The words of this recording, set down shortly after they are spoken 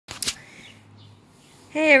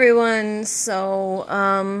Hey everyone. So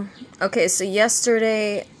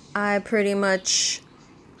yesterday I pretty much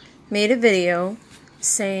made a video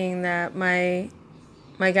saying that my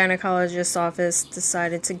gynecologist's office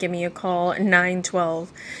decided to give me a call at 9:12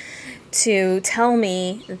 to tell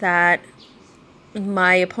me that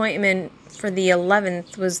my appointment for the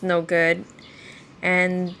 11th was no good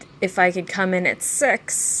and if I could come in at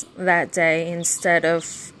 6 that day instead of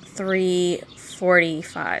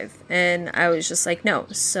 3:45, and I was just like, no.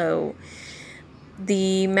 So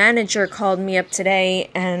the manager called me up today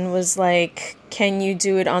and was like, can you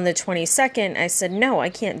do it on the 22nd? I said, no, I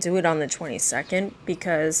can't do it on the 22nd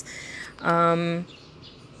because that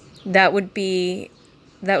would be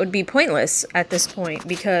pointless at this point,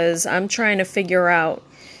 because I'm trying to figure out,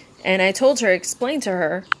 and I told her, explain to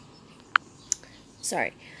her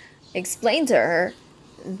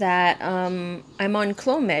that I'm on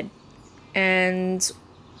Clomid, and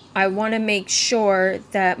I want to make sure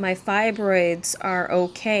that my fibroids are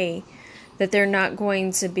okay, that they're not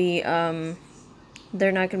going to be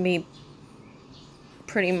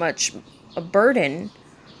pretty much a burden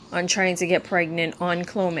on trying to get pregnant on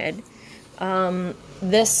Clomid.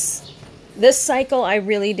 This cycle I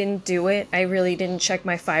really didn't do it. I really didn't check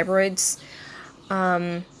my fibroids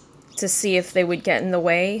to see if they would get in the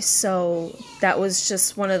way. So that was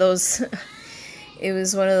just one of those it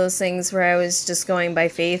was one of those things where I was just going by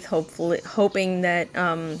faith, hoping that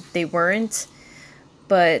they weren't.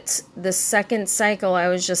 But the second cycle, I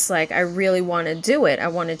was just like, I really want to do it. I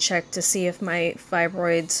want to check to see if my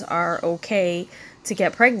fibroids are okay to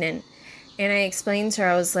get pregnant. And I explained to her,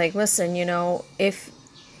 I was like, listen, if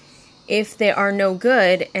they are no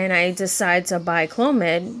good and I decide to buy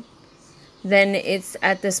Clomid, then it's,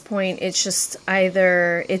 at this point, it's just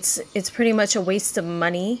either, it's pretty much a waste of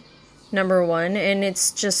money, number one, and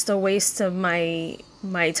it's just a waste of my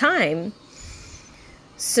time.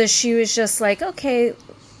 So she was just like, okay,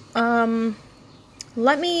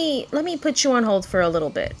 let me put you on hold for a little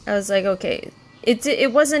bit. I was like, okay.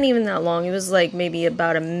 It wasn't even that long. It was like maybe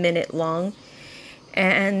about a minute long.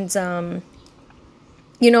 And, I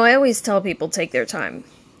always tell people take their time.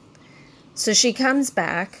 So she comes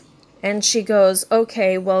back and she goes,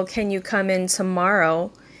 okay, well, can you come in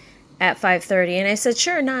tomorrow at 5:30? And I said,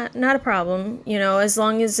 sure, not a problem. As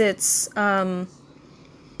long as it's, as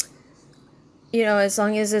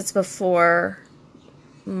long as it's before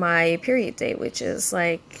my period date, which is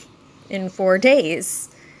like in 4 days.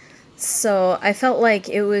 So I felt like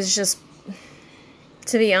it was just,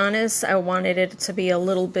 to be honest, I wanted it to be a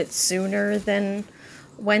little bit sooner than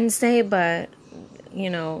Wednesday, but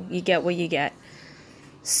you get what you get.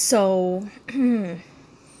 So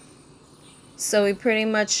so we pretty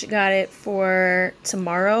much got it for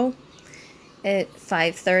tomorrow at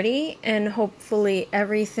 5:30, and hopefully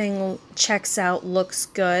everything checks out, looks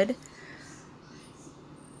good.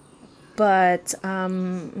 But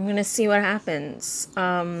I'm going to see what happens.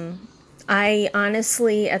 I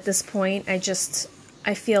honestly, at this point, I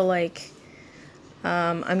feel like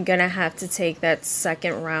I'm going to have to take that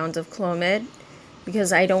second round of Clomid,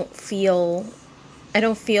 because I don't feel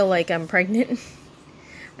like I'm pregnant.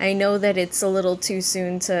 I know that it's a little too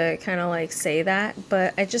soon to kind of like say that,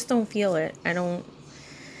 but I just don't feel it.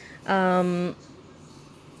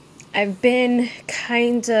 I've been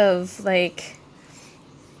kind of like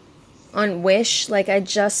on Wish, like I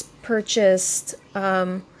just purchased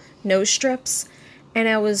nose strips, and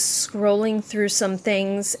I was scrolling through some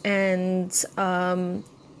things, and the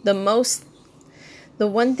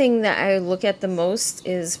one thing that I look at the most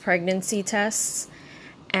is pregnancy tests.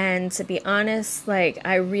 And to be honest, like,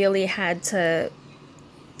 I really had to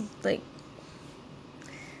like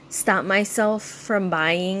stop myself from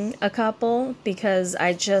buying a couple, because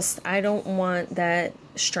I don't want that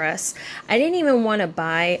stress. I didn't even want to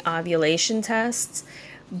buy ovulation tests,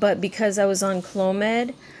 but because I was on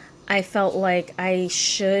Clomid, I felt like I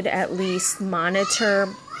should at least monitor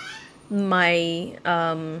my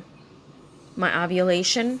my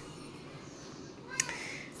ovulation,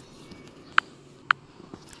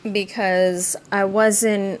 because I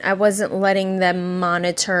wasn't letting them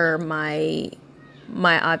monitor my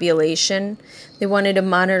ovulation. They wanted to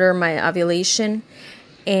monitor my ovulation,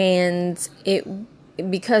 and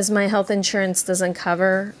because my health insurance doesn't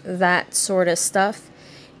cover that sort of stuff,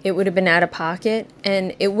 it would have been out of pocket,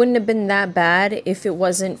 and it wouldn't have been that bad if it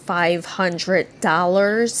wasn't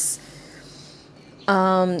 $500.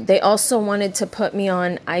 They also wanted to put me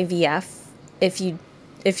on IVF.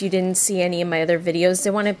 If you didn't see any of my other videos,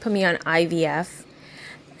 they wanted to put me on IVF,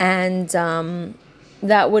 and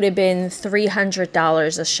that would have been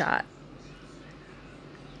 $300 a shot.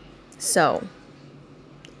 So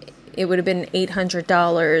it would have been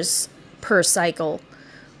 $800 per cycle,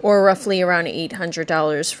 or roughly around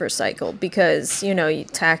 $800 per cycle, because, you know,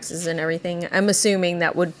 taxes and everything. I'm assuming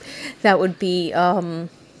that would be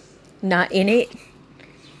not in it,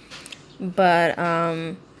 but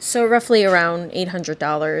so roughly around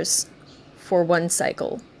 $800 for one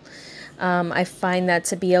cycle. I find that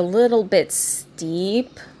to be a little bit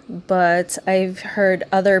steep, but I've heard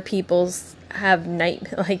other people have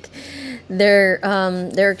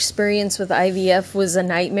their experience with IVF was a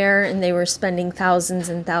nightmare, and they were spending thousands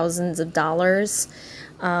and thousands of dollars.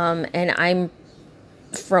 And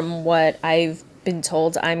from what I've been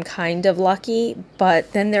told, I'm kind of lucky.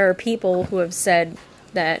 But then there are people who have said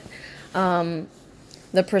that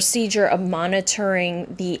the procedure of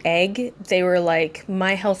monitoring the egg, they were like,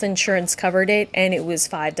 my health insurance covered it, and it was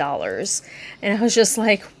 $5. And I was just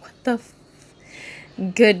like, what the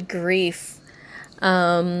good grief.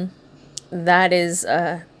 That is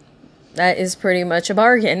pretty much a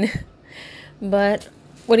bargain. But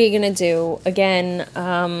what are you gonna do? Again,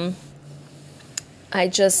 I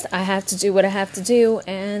have to do what I have to do,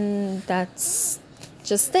 and that's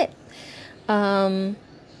just it.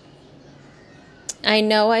 I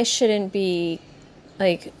know I shouldn't be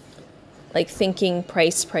like thinking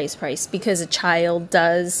price, because a child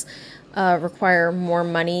does require more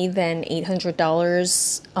money than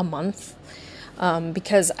 $800 a month,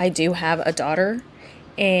 because I do have a daughter,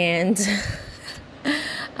 and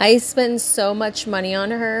I spend so much money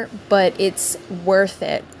on her, but it's worth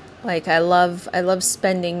it. Like, I love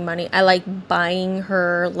spending money. I like buying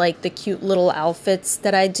her, like, the cute little outfits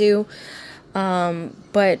that I do.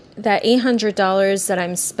 But that $800 that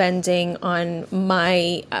I'm spending on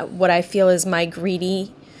my, what I feel is my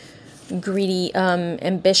greedy,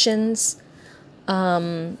 ambitions,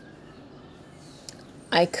 I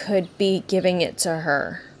could be giving it to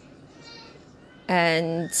her.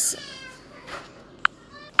 And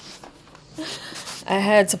I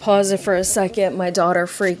had to pause it for a second. My daughter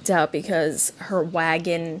freaked out because her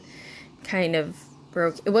wagon kind of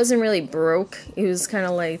broke. It wasn't really broke. It was kind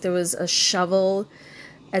of like there was a shovel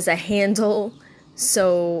as a handle.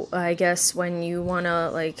 So I guess when you want to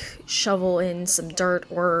like shovel in some dirt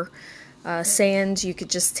or sand, you could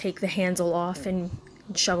just take the handle off and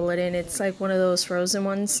shovel it in. It's like one of those frozen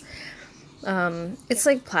ones. It's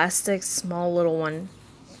like plastic, small little one.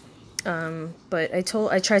 But I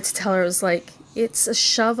tried to tell her, I was like, it's a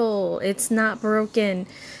shovel. It's not broken.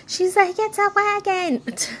 She's like, it's a wagon.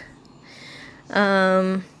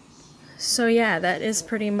 So yeah, that's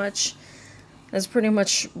pretty much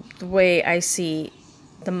the way I see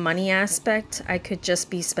the money aspect. I could just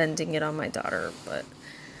be spending it on my daughter, but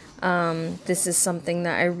this is something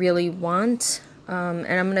that I really want, and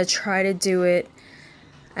I'm gonna try to do it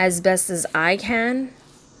as best as I can.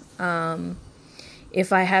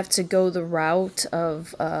 If I have to go the route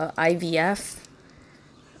of IVF,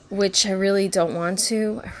 which I really don't want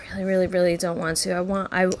to. I really don't want to.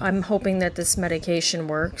 I'm hoping that this medication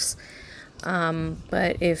works.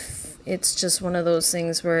 But if it's just one of those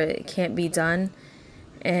things where it can't be done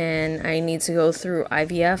and I need to go through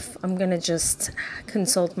IVF, I'm going to just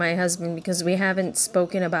consult my husband, because we haven't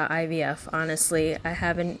spoken about IVF, honestly. I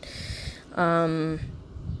haven't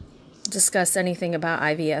discussed anything about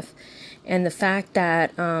IVF. And the fact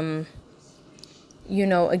that you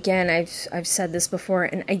know, again, I've said this before,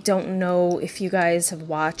 and I don't know if you guys have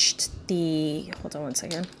watched hold on one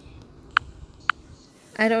second.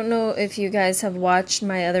 I don't know if you guys have watched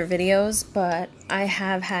my other videos, but I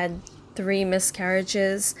have had 3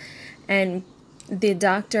 miscarriages, and the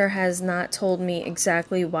doctor has not told me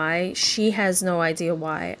exactly why. She has no idea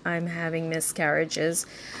why I'm having miscarriages.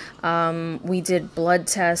 We did blood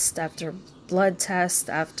test after blood test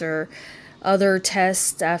after other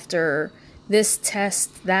test after this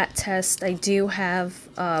test, that test. I do have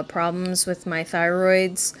problems with my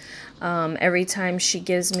thyroids. Every time she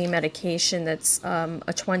gives me medication that's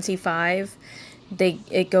a 25,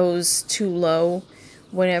 it goes too low.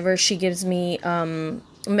 Whenever she gives me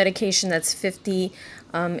medication that's 50,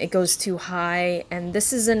 it goes too high. And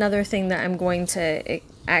this is another thing that I'm going to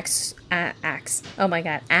ask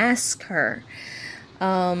her.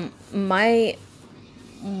 My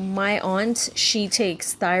aunt, she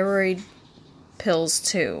takes thyroid pills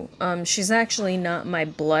too. She's actually not my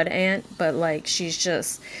blood aunt, but like she's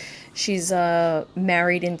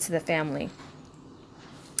married into the family.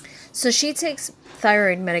 So she takes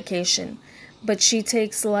thyroid medication, but she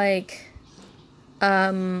takes like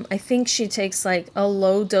I think she takes like a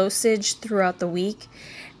low dosage throughout the week,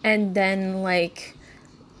 and then like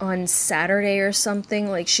on Saturday or something,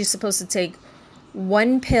 like she's supposed to take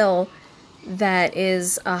one pill that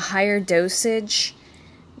is a higher dosage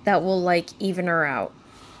that will like even her out.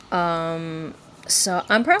 So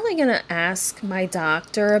I'm probably gonna ask my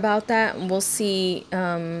doctor about that, and we'll see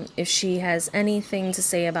if she has anything to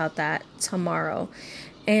say about that tomorrow.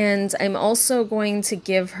 And I'm also going to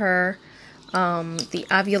give her the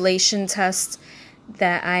ovulation test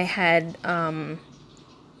that I had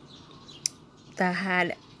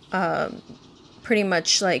pretty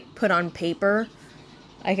much like put on paper.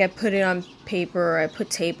 Like I put it on paper, I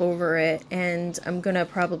put tape over it, and I'm gonna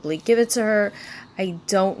probably give it to her. I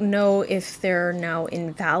don't know if they're now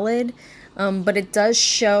invalid, but it does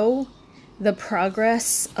show the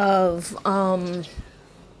progress of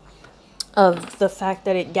the fact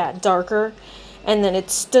that it got darker, and then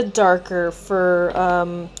it stood darker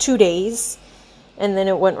for 2 days, and then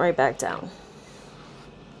it went right back down.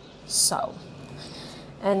 So,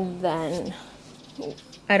 and then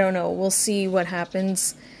I don't know, we'll see what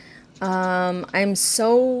happens. I'm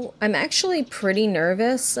actually pretty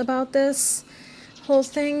nervous about this whole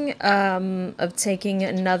thing, of taking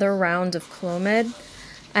another round of Clomid.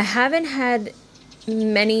 I haven't had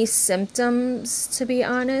many symptoms, to be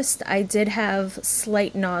honest. I did have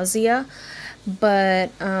slight nausea,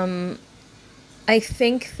 but I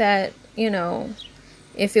think that, you know,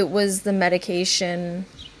 if it was the medication,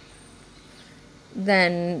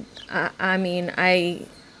 then I mean, I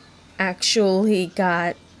actually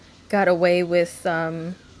got away with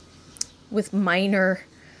minor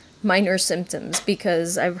symptoms,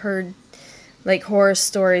 because I've heard like horror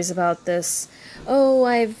stories about this. Oh,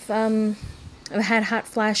 I've had hot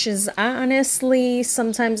flashes. Honestly,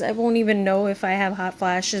 sometimes I won't even know if I have hot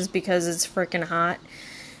flashes because it's freaking hot.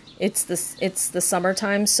 It's the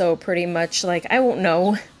summertime, so pretty much like I won't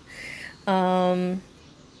know.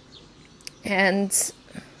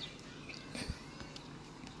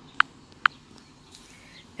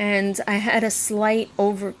 And I had a slight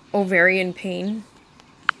ovarian pain,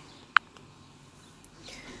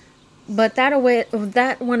 but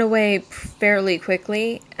that went away fairly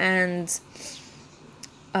quickly, and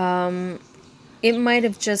it might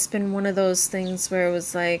have just been one of those things where it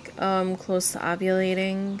was like close to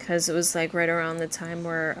ovulating, because it was like right around the time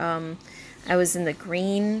where I was in the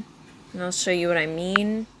green, and I'll show you what I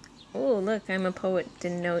mean. Oh, look, I'm a poet.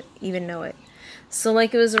 Didn't even know it. So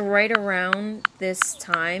like it was right around this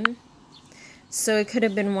time. So it could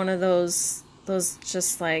have been one of those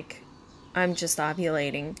just like I'm just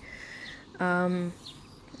ovulating.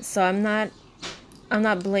 So I'm not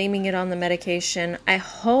blaming it on the medication. I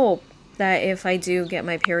hope that if I do get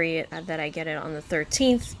my period, that I get it on the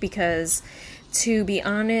 13th, because to be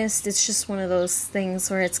honest, it's just one of those things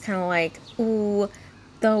where it's kind of like, ooh,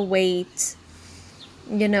 the wait,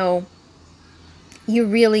 you know, you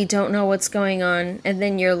really don't know what's going on, and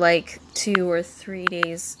then you're like 2 or 3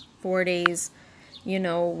 days, 4 days, you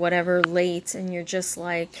know, whatever, late, and you're just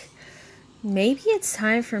like, maybe it's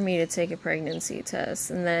time for me to take a pregnancy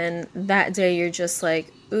test. And then that day you're just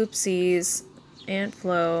like, oopsies, Aunt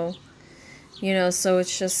Flo, you know. So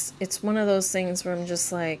it's one of those things where I'm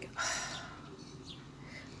just like,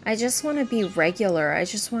 I just want to be regular. I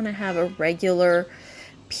just want to have a regular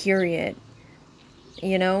period,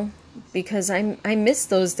 you know, because I miss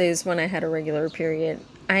those days when I had a regular period.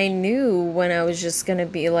 I knew when I was just going to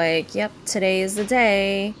be like, yep, today is the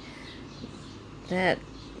day that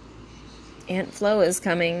Aunt Flo is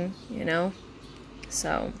coming, you know.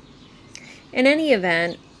 So, in any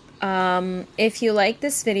event, if you like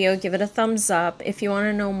this video, give it a thumbs up. If you want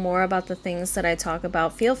to know more about the things that I talk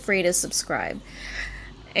about, feel free to subscribe.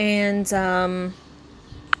 And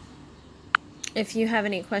if you have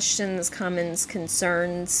any questions, comments,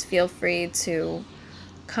 concerns, feel free to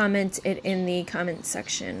comment it in the comment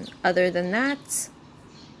section. Other than that,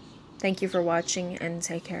 thank you for watching and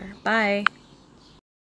take care. Bye.